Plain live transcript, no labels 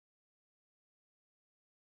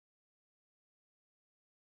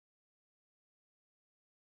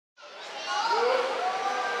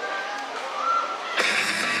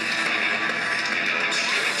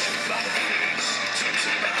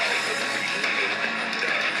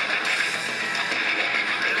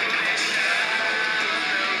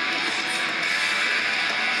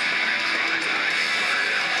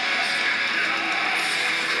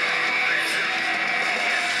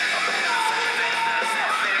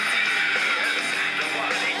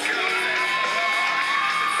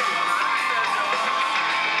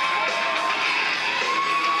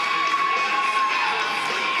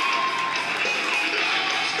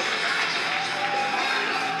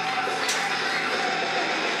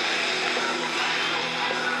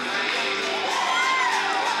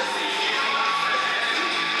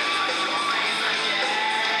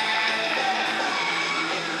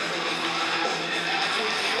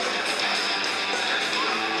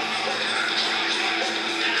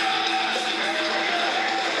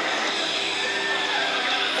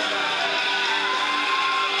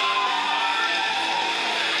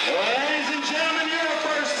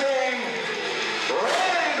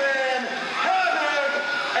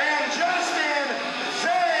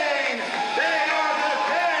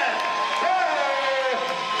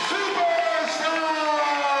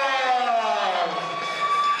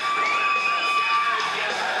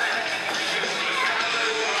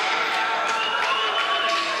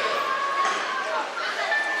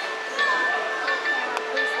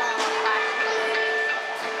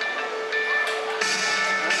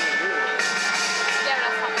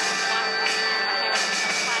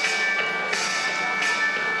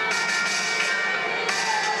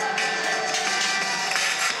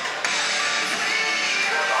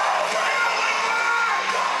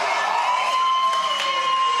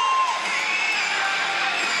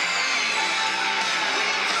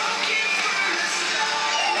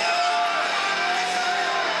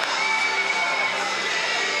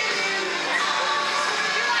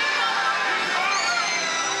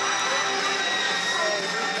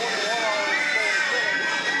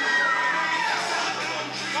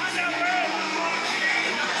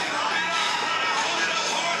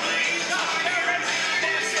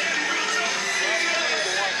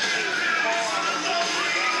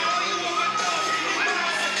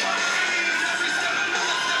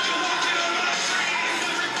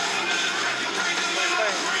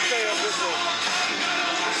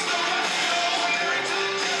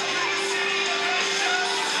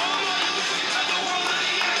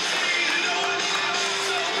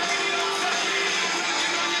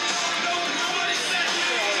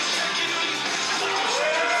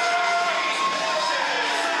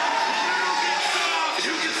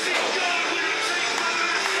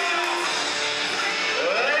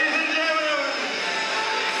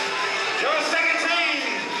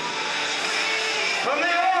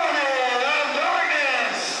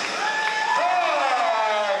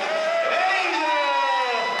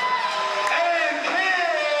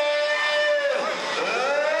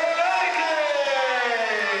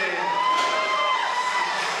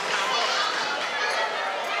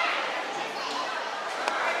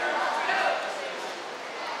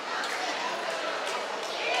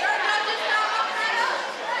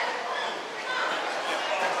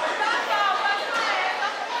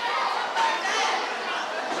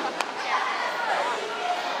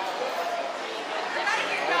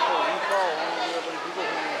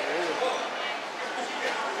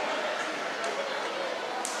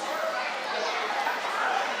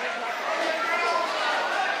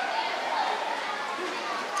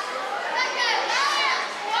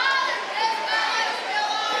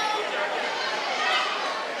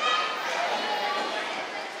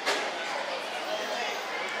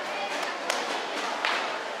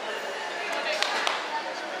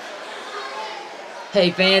Hey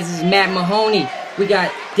fans, this is Matt Mahoney. We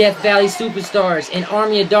got Death Valley Superstars and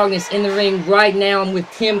Army of Darkness in the ring right now. I'm with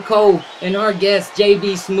Tim Cole and our guest,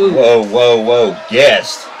 JB Smooth. Whoa, whoa, whoa,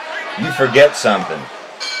 guest. You forget something.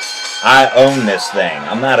 I own this thing.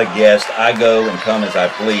 I'm not a guest. I go and come as I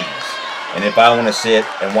please. And if I want to sit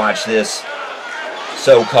and watch this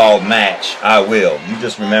so-called match, I will. You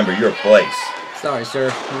just remember your place. Sorry, sir.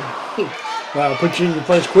 Wow, put you in your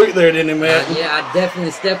place quick there, didn't it, Matt? Yeah, I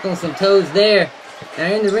definitely stepped on some toes there.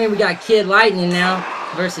 Now in the ring, we got Kid Lightning now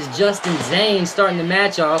versus Justin Zane starting the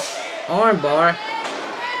match off. Armbar.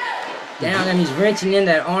 Down, and he's wrenching in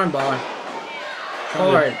that armbar.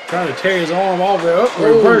 Hard. Trying to tear his arm off there.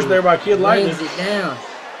 Oh, reversed there by Kid Lightning. Brings it down.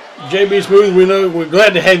 JB Smooth, we're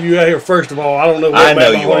glad to have you out here, first of all. I don't know what I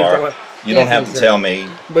know you are. You don't have to tell me.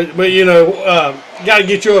 But you know, got to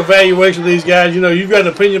get your evaluation of these guys. You know, you've got an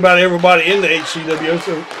opinion about everybody in the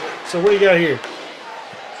HCWA. So what do you got here?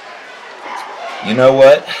 You know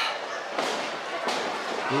what?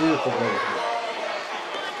 Beautiful.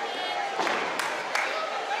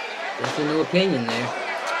 Definitely no opinion there.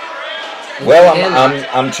 Well,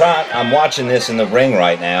 I'm watching this in the ring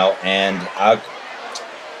right now, and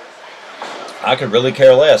I could really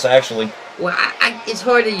care less, actually. Well, it's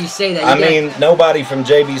hard that you say that. I mean, nobody from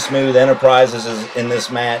JB Smooth Enterprises is in this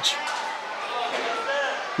match.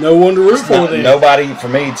 No one to root for then. Nobody for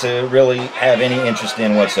me to really have any interest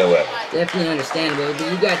in whatsoever. Definitely understandable, but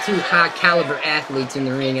you got two high caliber athletes in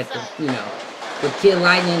the ring at the, with Kid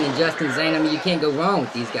Lightning and Justin Zane. I mean, you can't go wrong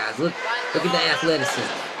with these guys. Look at the athleticism.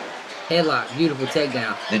 Headlock, beautiful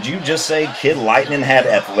takedown. Did you just say Kid Lightning had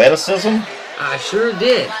athleticism? I sure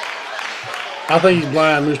did. I think he's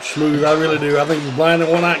blind, Mr. Smooth. I really do. I think he's blind in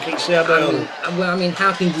one eye, can't see out the other. Well, I mean,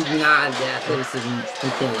 how can you deny the athleticism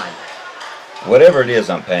from Kid Lightning? Whatever it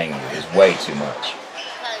is I'm paying you is way too much.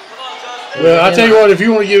 Well, I tell you what, if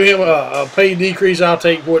you want to give him a pay decrease, I'll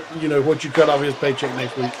take what you cut off his paycheck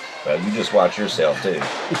next week. Well, you just watch yourself too.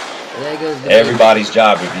 There goes everybody's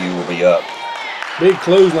job review will be up. Big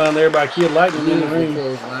clothesline there by Kid Lightning in the ring.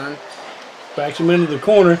 Clothesline. Backs him into the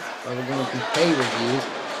corner. Well, we're going through pay reviews.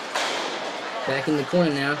 Back in the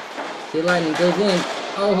corner now. Kid Lightning goes in.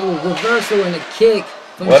 Oh, reversal and a kick.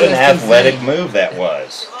 What an athletic move that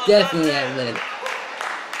was. Definitely athletic.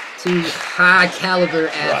 Two high caliber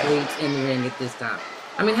athletes in the ring at this time.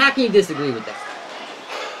 I mean, how can you disagree with that?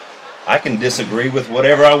 I can disagree with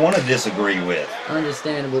whatever I want to disagree with.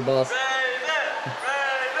 Understandable, boss.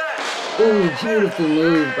 Ooh, beautiful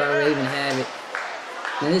move by Raven Havoc.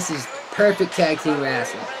 Now this is perfect tag team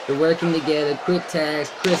wrestling. They're working together, quick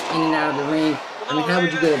tags, crisp in and out of the ring. I mean, how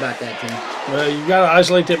would you go about that, Tim? Well, you got to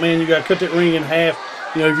isolate that man. You got to cut that ring in half.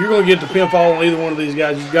 You know, if you're going to get the pinfall on either one of these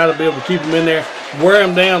guys, you've got to be able to keep them in there, wear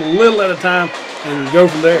them down a little at a time, and go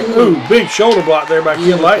from there. Ooh, big shoulder block there by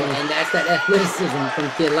Kid Lightning. And that's that athleticism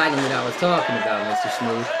from Kid Lightning that I was talking about, Mr.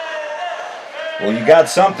 Smooth. Well, you got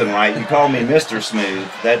something right. You called me Mr. Smooth.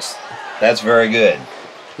 That's very good.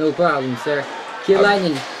 No problem, sir. Kid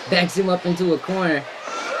Lightning backs him up into a corner.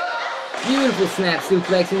 Beautiful snap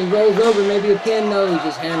suplex, and he rolls over, maybe a pin. No, he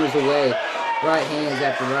just hammers away. Right hands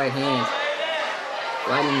after right hands.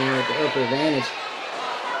 Lightning there with the upper advantage.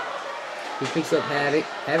 He picks up Havoc.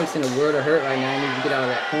 Havoc's in a world of hurt right now. He needs to get out of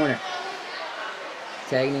that corner.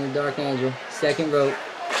 Tagging in the Dark Angel. Second rope.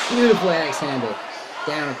 Beautiful axe handle.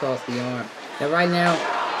 Down across the arm. Now right now,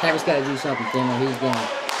 Havoc's got to do something, Tim, or he's going to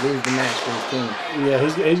lose the match for his team. Yeah,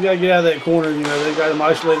 he's got to get out of that corner. You know, they've got him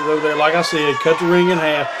isolated over there. Like I said, cut the ring in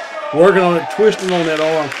half. Working on it, twisting on that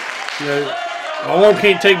arm. You know, arm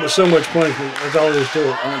can't take but so much punishment. That's all there is to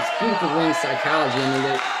it. And it's beautiful ring psychology. I mean,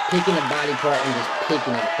 they're picking a body part and just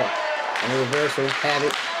picking it apart. And the reversal,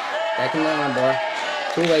 Havoc, back in the armbar,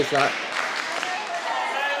 two-way shot.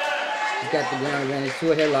 He's got the ground advantage,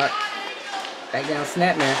 to a headlock. Back down,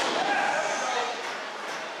 snapmare.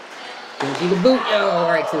 Can you see the boot? Oh,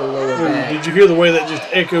 right to the lower back. Did you hear the way that just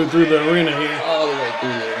echoed through the arena here? All the way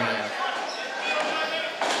through the arena.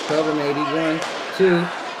 Cover maybe, 1, 2.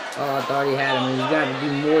 Oh, I thought he had him. He's got to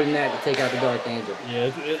do more than that to take out the Dark Angel.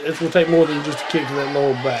 Yeah, it's going to take more than just a kick to that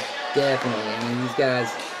lower back. Definitely. I mean, these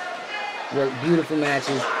guys work beautiful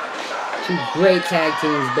matches. Two great tag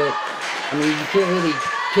teams, but, I mean, you can't really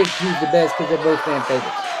pick who's the best because they're both fan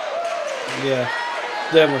favorites. Yeah,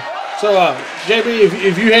 definitely. So, JB,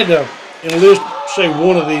 if you had to enlist, say,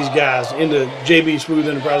 one of these guys into JB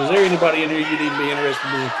Smooth Enterprises, is there anybody in here you'd even be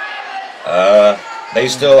interested in? They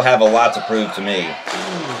still have a lot to prove to me.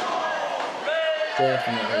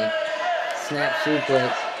 Definitely. Snap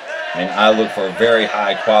suplex. I mean, I look for a very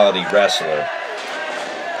high quality wrestler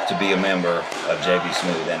to be a member of JB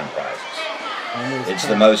Smooth Enterprises. It's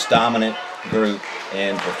the most dominant group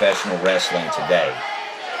in professional wrestling today.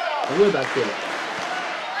 But what about Kid?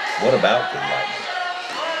 What about Kid Lightning?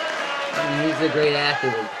 I mean, he's a great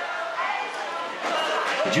athlete.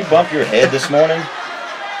 Did you bump your head this morning?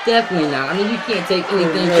 Definitely not. I mean, you can't take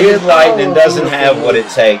anything. Kid Lightning doesn't have what it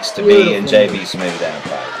takes to be in JB Smooth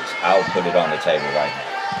Enterprises. I'll put it on the table right now.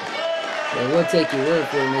 Well, we'll take your word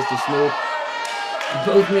for it, Mr. Smooth.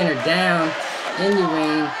 Both men are down in the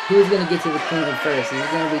ring. Who's going to get to the corner first? Is it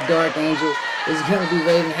going to be Dark Angel? Is it going to be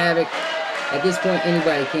Raven Havoc? At this point,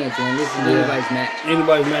 anybody can, Tim. This is anybody's match.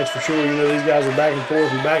 Anybody's match for sure. You know, these guys are back and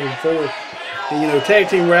forth and back and forth. And, you know, tag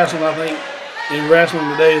team wrestling, I think, in wrestling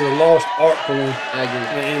today is a lost art form. I agree.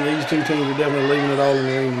 And these two teams are definitely leaving it all in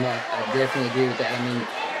the ring tonight. I definitely agree with that. I mean,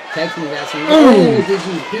 tag team wrestling. Oh, did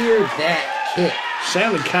you hear that kick?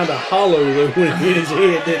 Sounded kind of hollow, though, when it hit his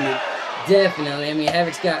head, didn't it? Definitely. I mean,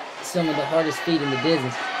 Havoc's got some of the hardest feet in the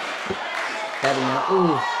business. Havoc now.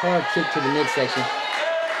 Ooh, hard kick to the midsection.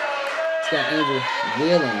 It's got Angel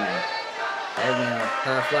wheeling now. Havoc now.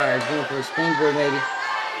 High flyer. He's going for a springboard, maybe.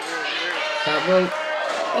 Top rope.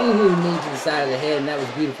 Ooh, knee to the side of the head, and that was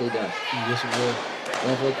beautifully done. Yes, it was.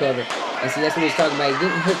 Went for a cover. And see, that's what he's talking about. He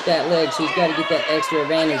didn't hook that leg, so he's got to get that extra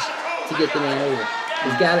advantage to get the man over.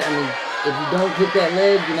 He's got to, I mean, if you don't hook that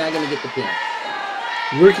leg, you're not going to get the pin.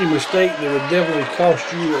 Rookie mistake that would definitely cost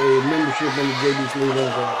you a membership in the JB Smooth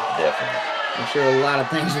Enterprise. Definitely. I'm sure a lot of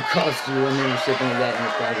things would cost you a membership in that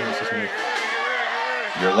enterprise, Mr. Smooth.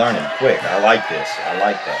 You're learning quick. I like this. I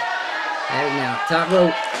like that. Have it now. Top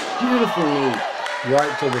rope. Beautiful knee.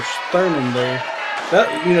 Right to the sternum there. That,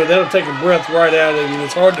 you know, that'll take a breath right out of you.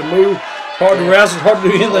 It's hard to move, hard to wrestle, it's hard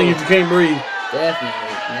to do anything if you can't breathe.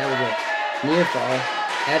 Definitely. And that was a near fall.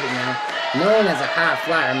 Havoc now. Known as a high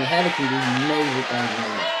flyer. I mean, Havoc can do major things in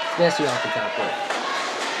the ring, especially off the top rope.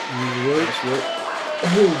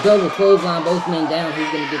 Ooh, double clothesline, both men down. Who's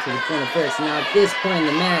going to get to the corner first? Now, at this point in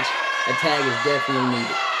the match, a tag is definitely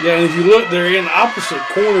needed. Yeah, and if you look, they're in opposite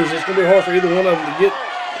corners. It's going to be hard for either one of them to get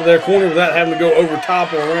to their corner without having to go over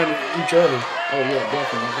top or around each other. Oh, yeah,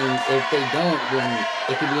 definitely. And if they don't, then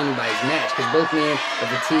it could be anybody's match because both men are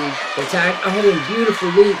fatigued. They're tired. Oh, and beautiful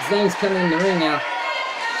lead. Zane's coming in the ring now.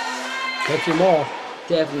 Catch him off.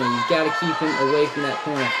 Definitely. You've got to keep him away from that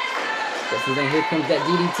corner. And then here comes that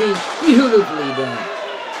DDT. Beautifully done.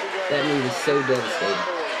 That move is so devastating.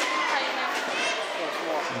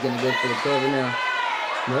 He's going to go for the cover now.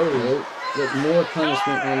 No. Get more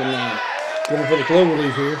punishment on the man. Going for the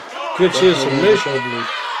cloverleaf here. Gets his submission.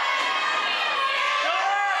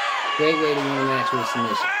 Great way to win a match with a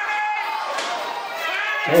submission.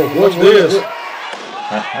 Oh, what's this?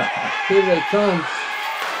 Here they come.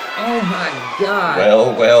 Oh my God.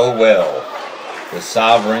 Well. The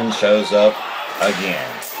Sovereign shows up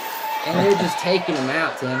again. And they're just taking him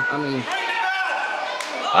out, Tim. I mean,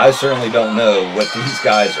 I certainly don't know what these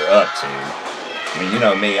guys are up to. I mean, you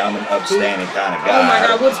know me, I'm an upstanding kind of guy. Oh my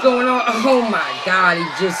God, what's going on? Oh my God, he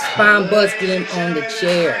just spine busted him on the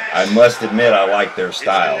chair. I must admit, I like their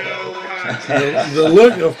style, though. The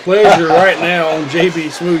look of pleasure right now on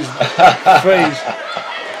JB Smooth's face.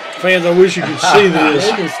 Fans, I wish you could see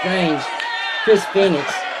this. Raven Strange, Chris Phoenix,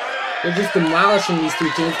 they're just demolishing these two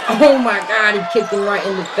teams. Oh my God, he kicked him right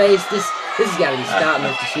in the face. This has got to be stopped,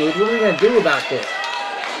 Mr. Smooth. What are we going to do about this?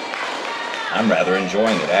 I'm rather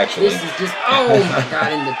enjoying it, actually. This is just, oh my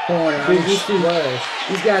God, in the corner. I mean, these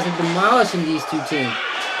guys are demolishing these two teams.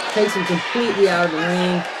 Takes them completely out of the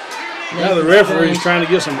ring. Now the referee's trying to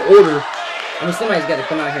get some order. I mean, somebody's got to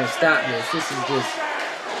come out here and stop this. This is just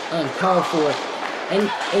uncalled for. And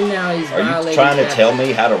now he's violating. Are you trying to tell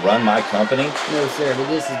me how to run my company? No, sir, but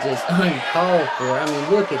this is just uncalled for. I mean,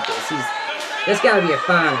 look at this. There's got to be a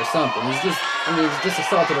fine or something. He's just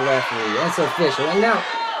assaulted a referee. That's official. And now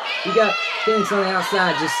you got Phoenix on the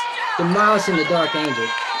outside just demolishing the Dark Angel.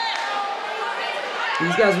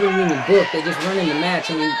 These guys wouldn't even book. They just running the match.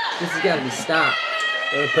 I mean, this has got to be stopped.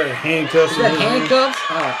 A pair of handcuffs. Is that handcuffs?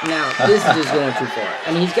 Oh, now, this is just going too far.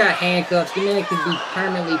 I mean, he's got handcuffs. The man could be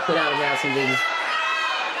permanently put out of wrestling business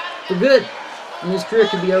for good. And his career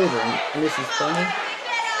could be over. And this is funny.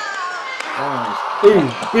 Ooh,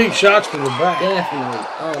 big shots to the back. Definitely.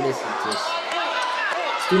 Oh, this is just...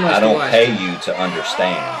 It's too much I don't to watch. pay you to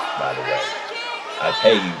understand, by the way. I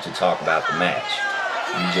pay you to talk about the match.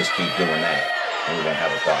 You just keep doing that, and we're going to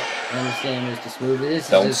have a problem. I understand, Mr. Smooth, but this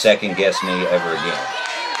Don't is just second guess me ever again.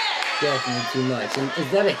 definitely too much. And is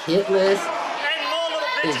that a hit list?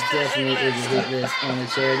 It definitely is a hit list on the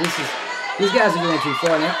chair. These guys are going too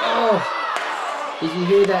far now. Oh, did you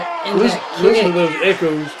hear that? And Listen to those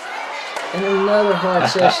echoes. And another hard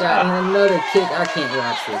chest shot and another kick. I can't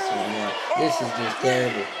watch this anymore. This is just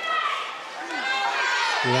terrible.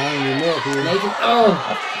 Nathan, oh,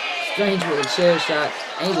 Strange with a chair shot.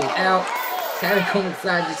 Angel out. Havoc on the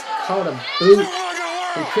side just caught a boot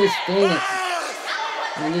from Chris Phoenix.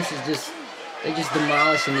 I mean, this is just, they're just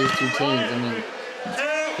demolishing these two teams. I mean,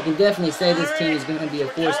 I can definitely say this team is going to be a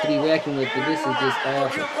force to be reckoned with, but this is just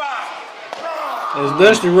awful. As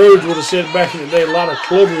Dusty Rhodes would have said back in the day, a lot of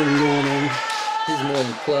clubbering going on. This is more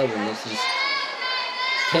than clubbing. This is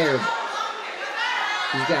terrible.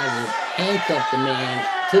 These guys have handcuffed the man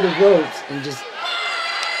to the ropes and just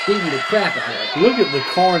beating the crap out of him. Look at the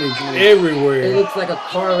carnage everywhere. It looks like a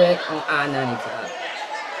car wreck on I-95.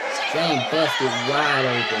 Zane busted wide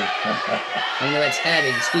open. I know that's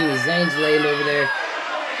Havoc. Excuse me. Zane's laying over there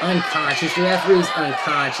unconscious. The referee's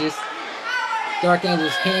unconscious. Dark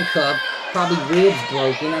Angel's handcuffed. Probably ribs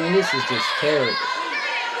broken. I mean, this is just terrible.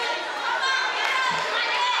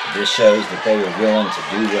 This shows that they are willing to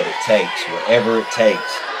do what it takes, whatever it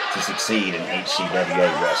takes, to succeed in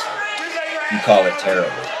HCWA wrestling. You call it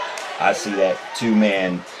terrible. I see that two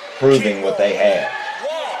men proving what they have.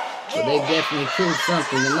 Well, they've definitely proved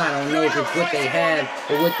something tonight. I don't know if it's what they have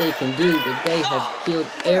or what they can do, but they have killed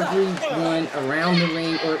everyone around the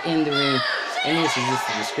ring or in the ring, and this is just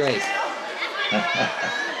a disgrace.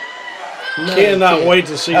 Cannot wait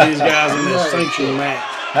to see these guys in this sanction match.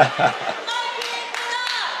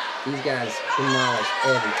 These guys demolished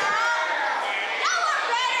everything.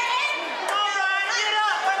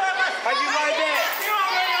 How you like that?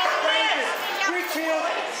 We killed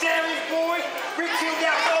Sammy's boys. We killed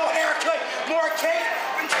that old haircut. More cake.